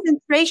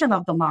concentration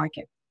of the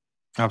market.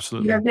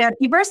 Absolutely. The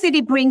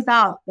diversity brings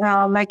out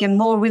like a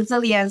more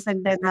resilience,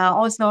 and then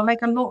also like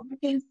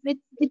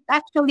it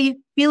actually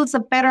builds a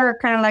better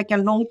kind of like a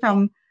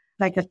long-term,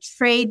 like a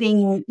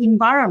trading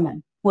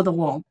environment for the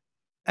world.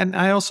 And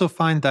I also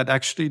find that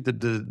actually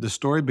the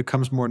story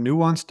becomes more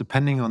nuanced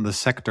depending on the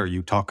sector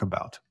you talk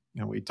about.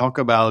 We talk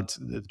about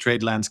the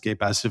trade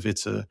landscape as if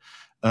it's a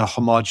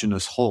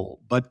homogeneous whole.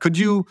 But could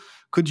you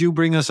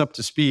bring us up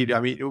to speed? I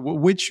mean,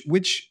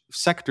 which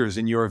sectors,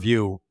 in your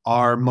view,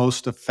 are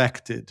most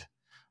affected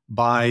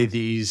by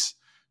these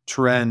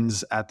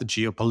trends at the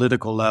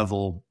geopolitical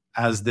level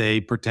as they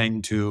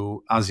pertain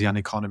to ASEAN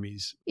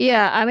economies?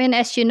 Yeah, I mean,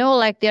 as you know,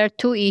 like there are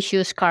two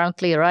issues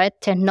currently, right?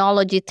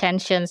 Technology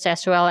tensions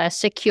as well as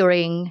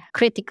securing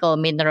critical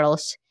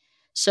minerals.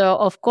 So,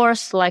 of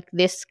course, like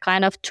this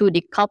kind of two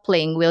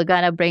decoupling will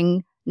gonna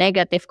bring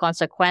negative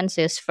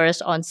consequences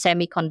first on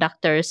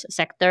semiconductors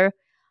sector,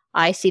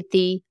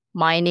 ICT,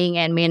 mining,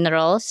 and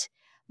minerals.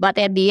 But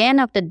at the end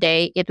of the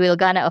day, it will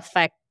gonna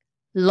affect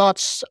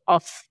lots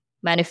of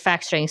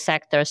manufacturing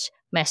sectors,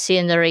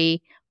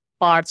 machinery,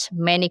 parts,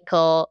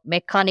 mechanical,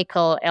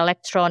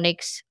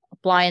 electronics,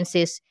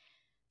 appliances,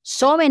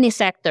 so many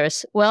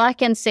sectors. Well, I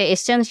can say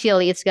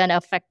essentially it's going to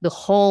affect the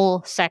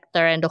whole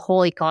sector and the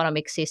whole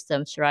economic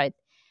systems, right?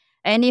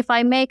 And if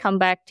I may come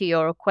back to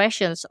your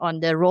questions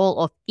on the role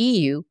of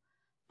EU,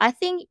 I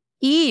think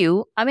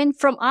EU, I mean,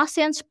 from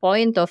ASEAN's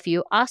point of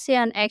view,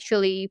 ASEAN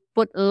actually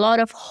put a lot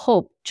of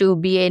hope to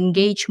be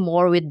engaged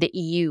more with the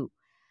EU.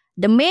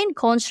 The main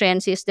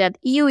constraint is that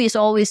EU is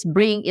always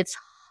bringing its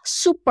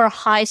super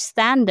high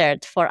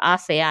standard for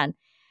ASEAN.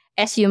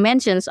 As you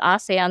mentioned,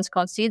 ASEAN's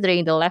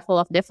considering the level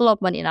of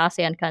development in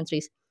ASEAN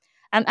countries.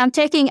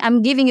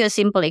 I'm giving you a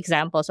simple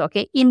examples,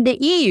 okay? In the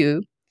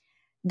EU,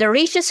 the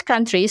richest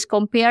countries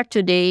compared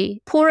to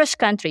the poorest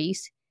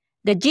countries,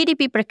 the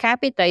GDP per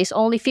capita is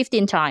only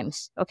 15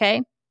 times,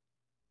 okay?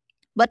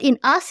 But in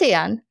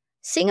ASEAN,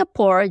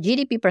 Singapore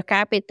GDP per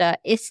capita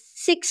is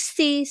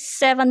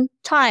 67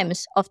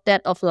 times of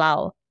that of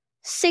Laos.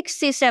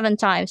 67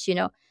 times,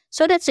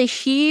 So that's a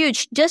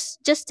huge,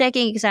 just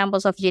taking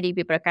examples of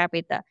GDP per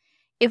capita.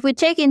 If we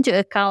take into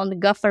account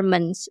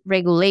government's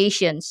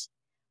regulations,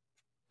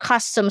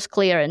 customs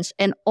clearance,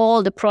 and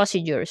all the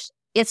procedures,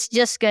 it's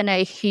just gonna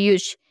a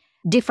huge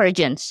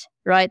divergence,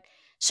 right?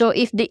 So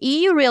if the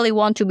EU really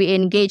want to be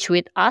engaged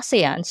with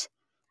ASEAN,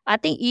 I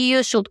think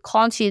EU should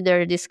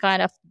consider this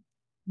kind of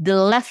the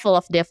level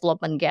of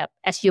development gap,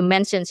 as you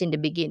mentioned in the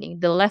beginning,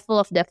 the level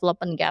of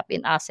development gap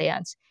in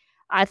ASEAN.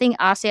 I think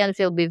ASEAN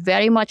will be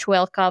very much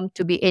welcome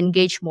to be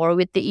engaged more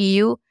with the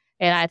EU.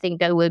 And I think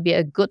that will be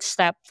a good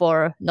step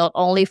for not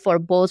only for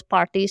both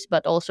parties,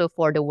 but also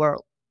for the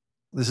world.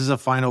 This is a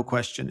final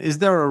question. Is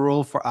there a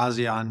role for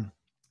ASEAN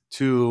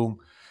to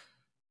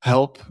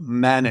help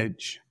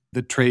manage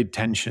the trade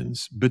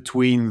tensions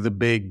between the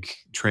big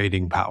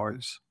trading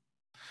powers?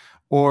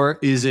 Or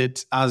is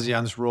it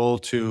ASEAN's role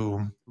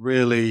to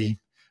really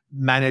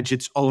manage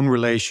its own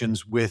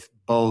relations with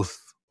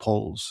both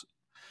poles?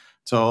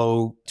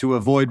 So to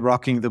avoid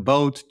rocking the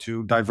boat,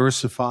 to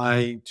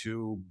diversify,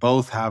 to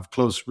both have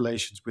close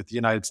relations with the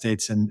United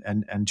States and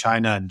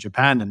China and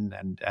Japan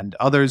and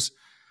others.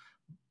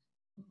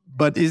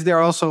 But is there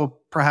also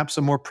perhaps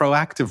a more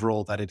proactive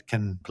role that it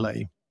can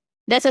play?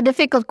 That's a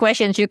difficult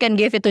question. You can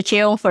give it to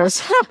Cheong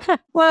first.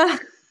 Well,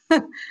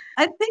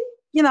 I think,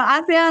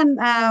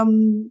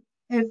 ASEAN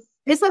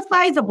is a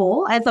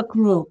sizable as a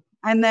group.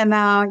 And then,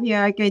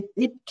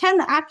 it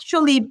can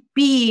actually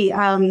be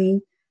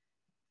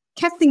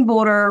casting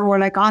border or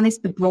like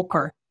honest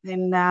broker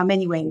in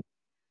many ways.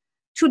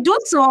 To do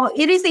so,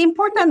 it is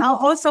important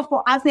also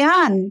for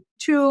ASEAN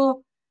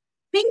to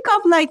think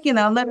of like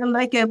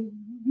a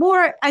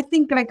more, I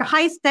think, like a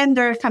high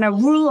standard kind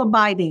of rule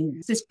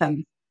abiding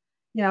system,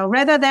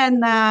 rather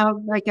than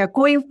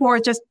going for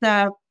just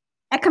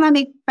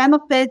economic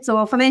benefits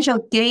or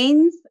financial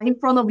gains in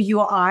front of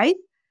your eyes.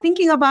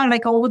 Thinking about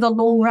like over the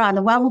long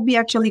run, what would be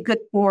actually good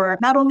for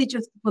not only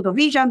just for the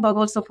region, but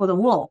also for the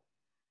world.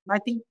 I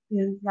think,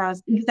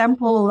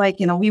 example, like,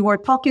 we were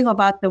talking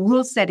about the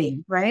rule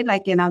setting, right?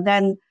 Like,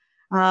 then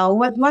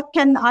what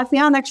can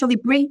ASEAN actually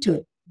bring to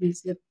it?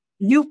 These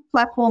new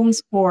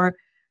platforms for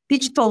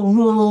digital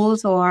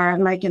rules or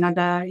like,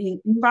 the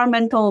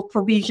environmental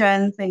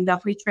provisions in the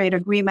free trade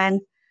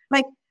agreement.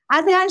 Like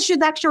ASEAN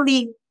should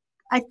actually,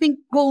 I think,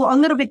 go a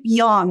little bit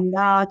beyond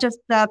just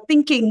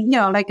thinking,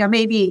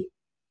 maybe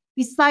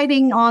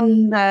deciding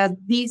on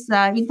these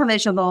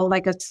international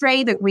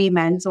trade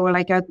agreements or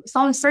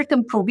some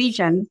certain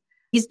provision.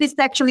 Is this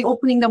actually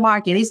opening the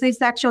market? Is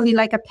this actually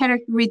like a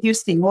tariff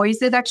reducing, or is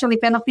it actually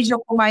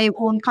beneficial for my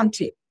own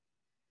country?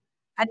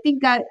 I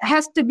think that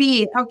has to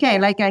be, okay,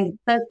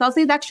 does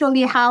it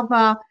actually have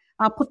a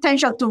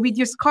potential to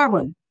reduce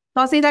carbon?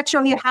 Does it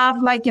actually have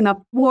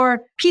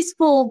more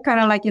peaceful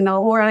kind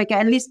of or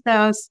at least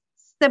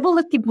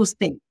stability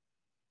boosting?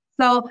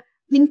 So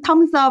in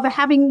terms of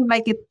having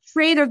a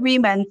trade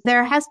agreement,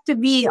 there has to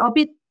be a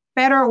bit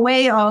better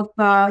way of,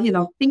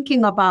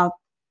 thinking about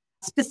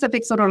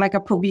specific sort of a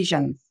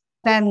provision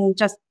than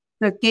just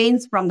the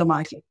gains from the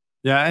market.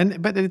 Yeah,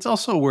 but it's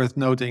also worth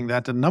noting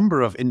that a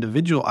number of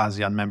individual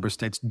ASEAN member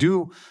states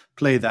do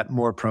play that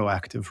more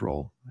proactive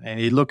role. And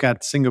you look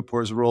at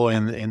Singapore's role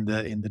in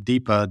the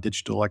DIPA,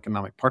 Digital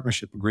Economic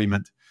Partnership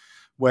Agreement,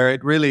 where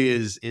it really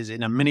is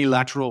in a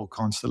mini-lateral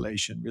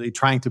constellation, really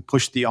trying to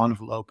push the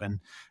envelope and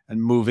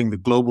moving the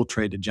global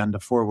trade agenda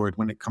forward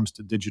when it comes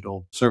to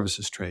digital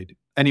services trade.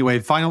 Anyway,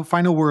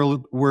 final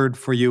word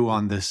for you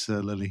on this,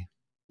 Lily.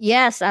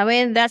 Yes, I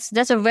mean,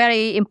 that's a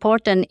very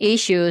important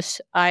issue.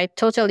 I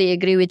totally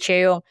agree with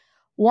Chaeyoung.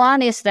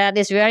 One is that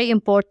it's very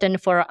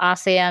important for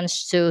ASEAN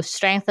to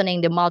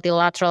strengthening the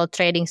multilateral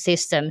trading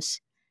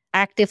systems,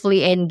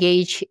 actively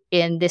engage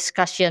in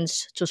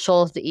discussions to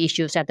solve the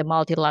issues at the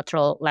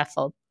multilateral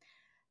level.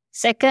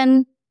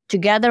 Second,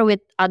 together with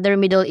other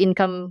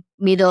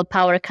middle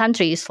power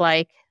countries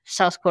like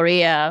South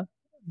Korea,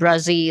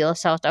 Brazil,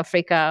 South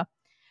Africa,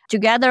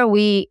 together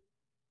we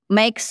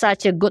make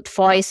such a good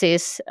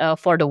voices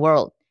for the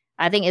world.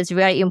 I think it's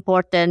very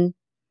important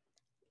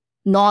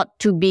not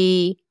to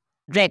be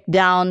dragged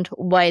down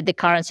by the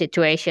current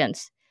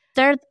situations.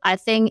 Third, I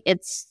think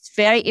it's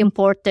very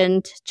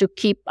important to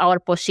keep our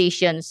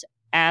positions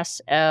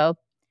as a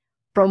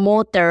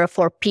promoter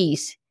for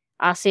peace.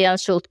 ASEAN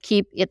should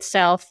keep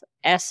itself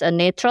as a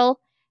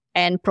neutral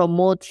and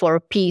promote for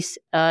peace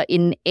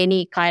in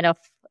any kind of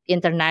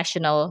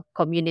international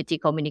community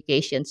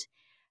communications.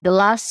 The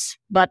last,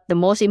 but the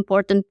most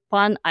important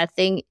one, I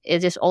think,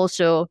 it is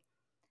also,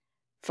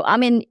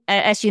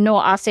 as you know,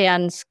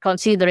 ASEAN's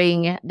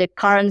considering the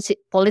current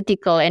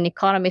political and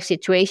economic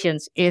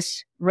situations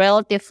is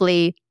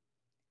relatively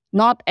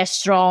not as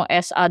strong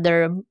as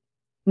other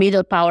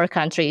middle power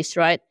countries,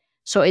 right?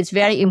 So it's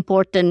very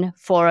important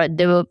for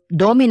the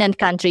dominant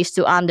countries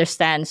to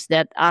understand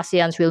that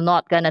ASEAN will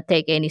not going to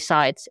take any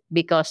sides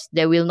because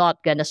they will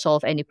not going to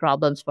solve any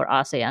problems for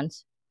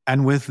ASEAN.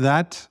 And with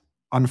that,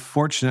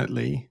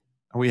 unfortunately,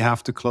 we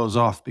have to close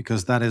off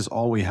because that is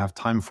all we have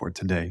time for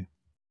today.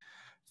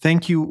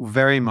 Thank you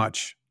very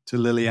much to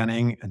Lilian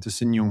Ng and to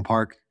Sin-Young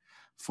Park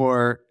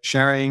for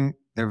sharing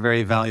their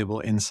very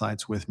valuable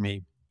insights with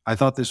me. I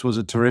thought this was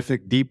a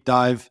terrific deep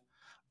dive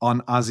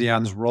on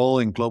ASEAN's role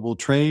in global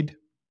trade,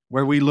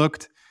 where we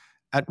looked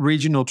at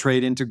regional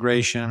trade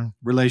integration,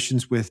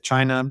 relations with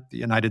China, the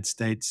United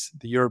States,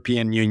 the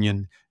European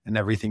Union, and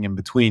everything in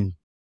between.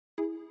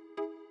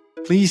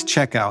 Please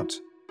check out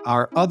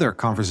our other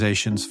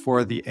conversations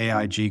for the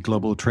AIG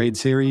Global Trade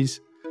Series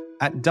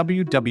at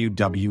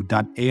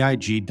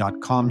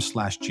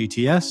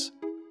www.aig.com/GTS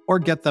or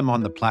get them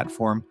on the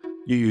platform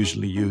you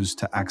usually use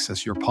to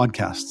access your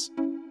podcasts.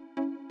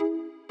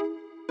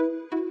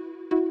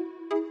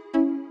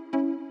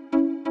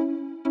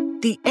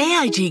 The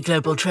AIG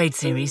Global Trade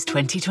Series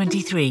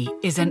 2023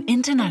 is an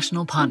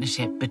international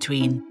partnership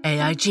between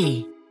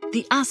AIG,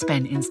 the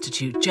Aspen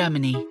Institute,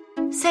 Germany,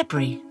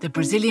 SEBRI, the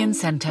Brazilian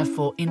Center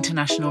for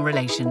International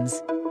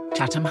Relations,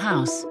 Chatham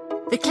House,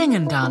 the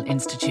Klingendahl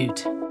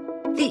Institute,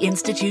 the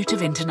Institute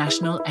of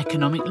International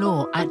Economic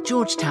Law at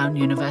Georgetown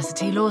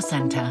University Law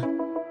Center,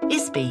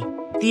 ISPI,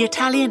 the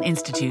Italian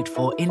Institute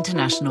for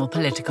International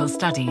Political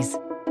Studies,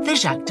 the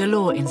Jacques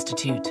Delors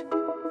Institute,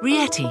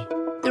 Rieti,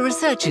 the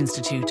Research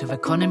Institute of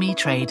Economy,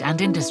 Trade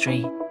and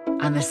Industry,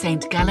 and the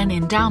St. Gallen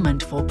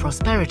Endowment for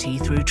Prosperity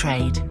Through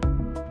Trade.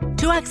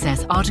 To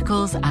access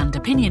articles and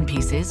opinion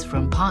pieces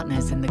from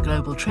partners in the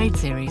Global Trade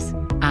Series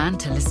and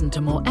to listen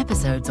to more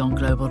episodes on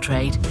global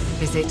trade,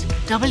 visit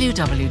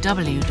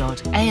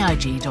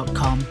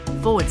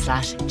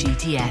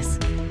www.aig.com/GTS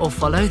or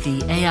follow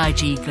the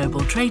AIG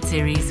Global Trade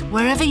Series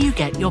wherever you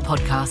get your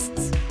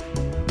podcasts.